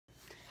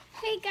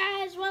Hey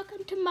guys,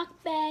 welcome to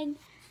Mukbang.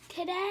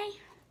 Today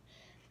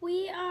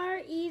we are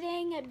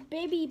eating a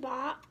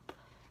Bibibop.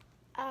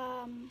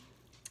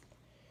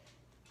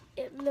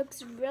 It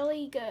looks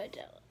really good.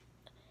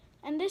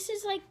 And this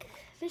is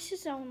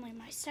only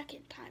my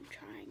second time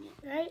trying it,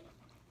 right?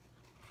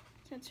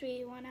 Since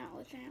we went out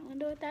with Aunt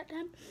Linda at that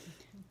time.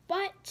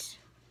 But,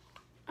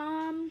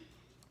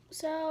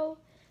 so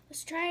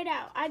let's try it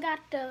out. I got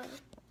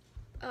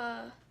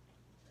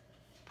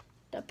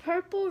the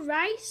purple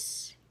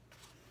rice,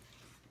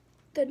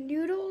 the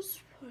noodles,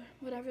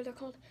 whatever they're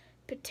called,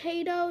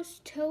 potatoes,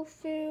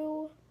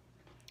 tofu,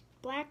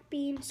 black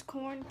beans,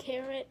 corn,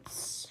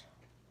 carrots,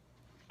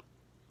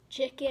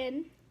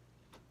 chicken,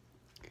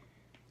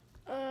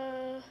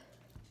 and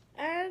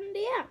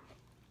yeah.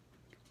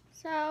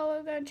 So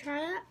we're gonna try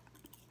that.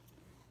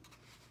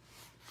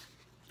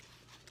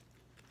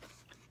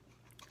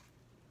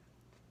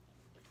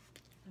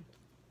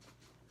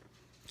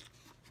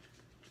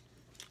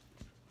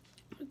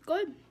 It's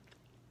good.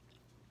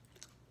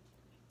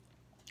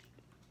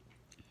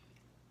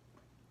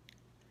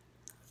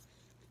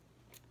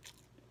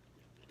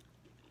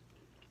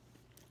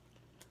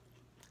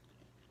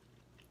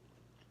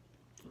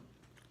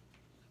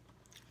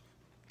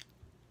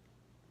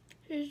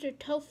 Here's the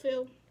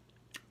tofu.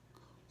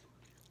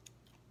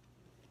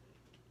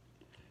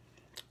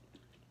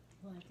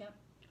 Like it?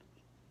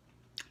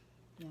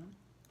 Yeah.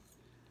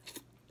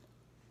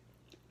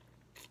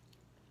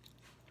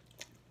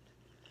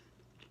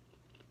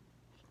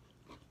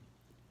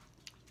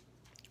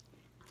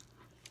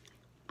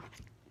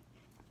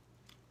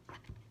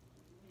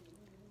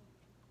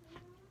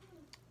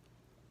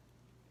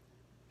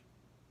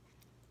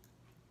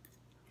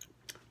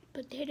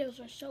 Potatoes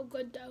are so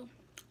good though.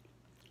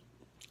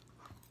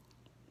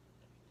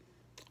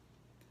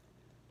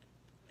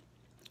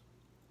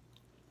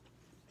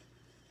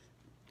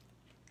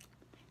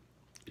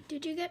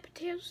 Did you get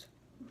potatoes?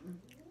 Mm-mm.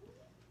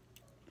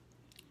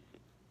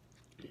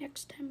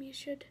 Next time you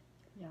should.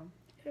 Yeah.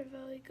 They're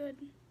really good.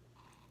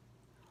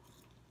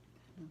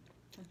 I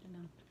don't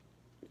know.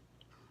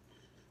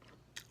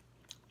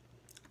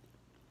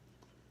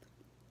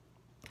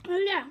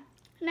 Oh yeah,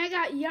 and I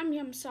got yum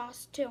yum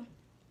sauce too.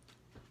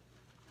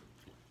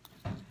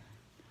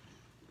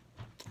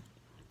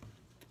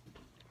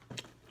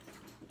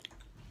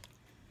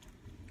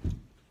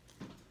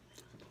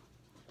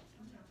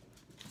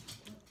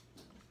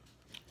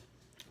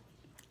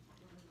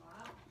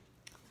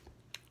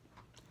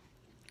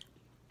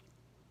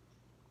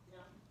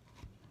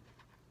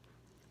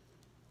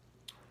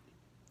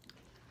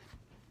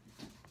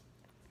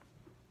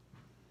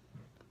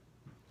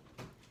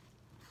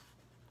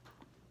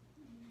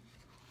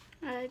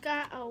 I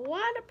got a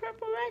lot of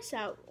purple rice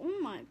out. Oh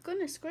my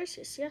goodness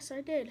gracious, yes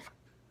I did.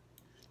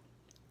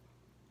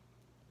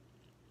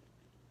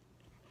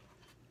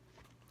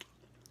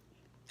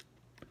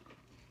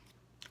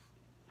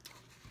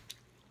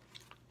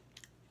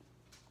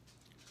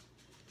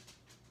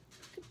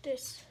 Look at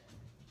this.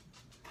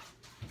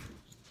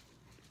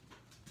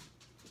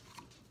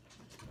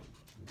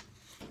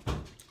 You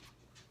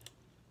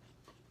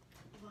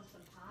want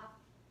some pop?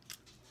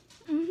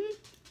 Mm-hmm.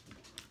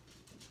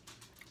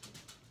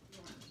 You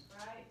want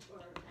Sprite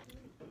or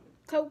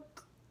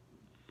Coke.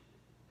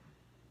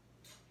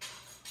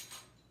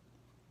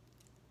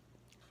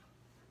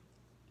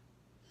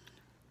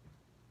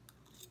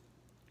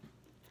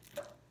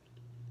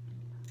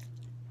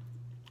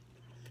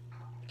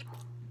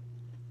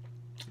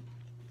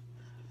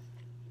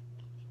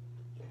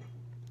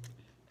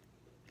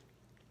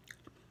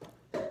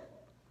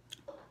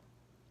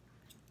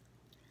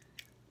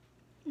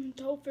 And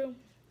tofu.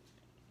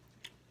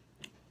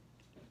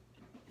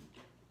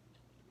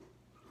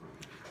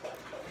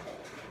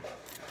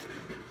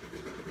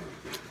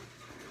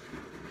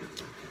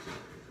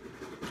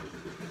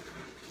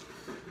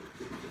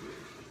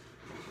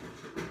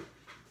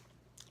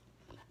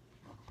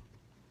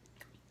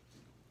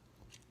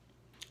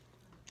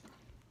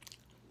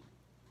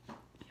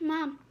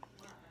 Mom,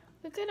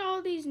 look at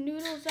all these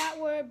noodles that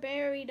were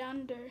buried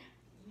under.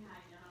 Yeah,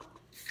 I know.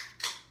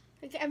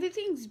 Like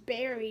everything's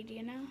buried,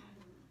 you know?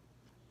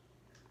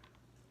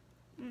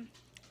 Mm.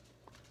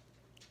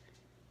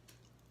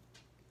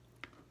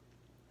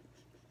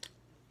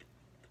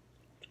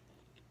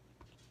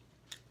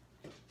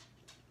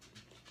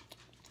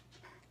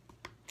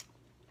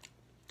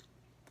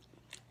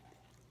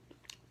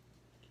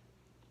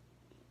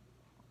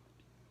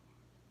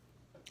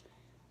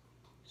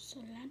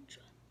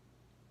 Cilantro.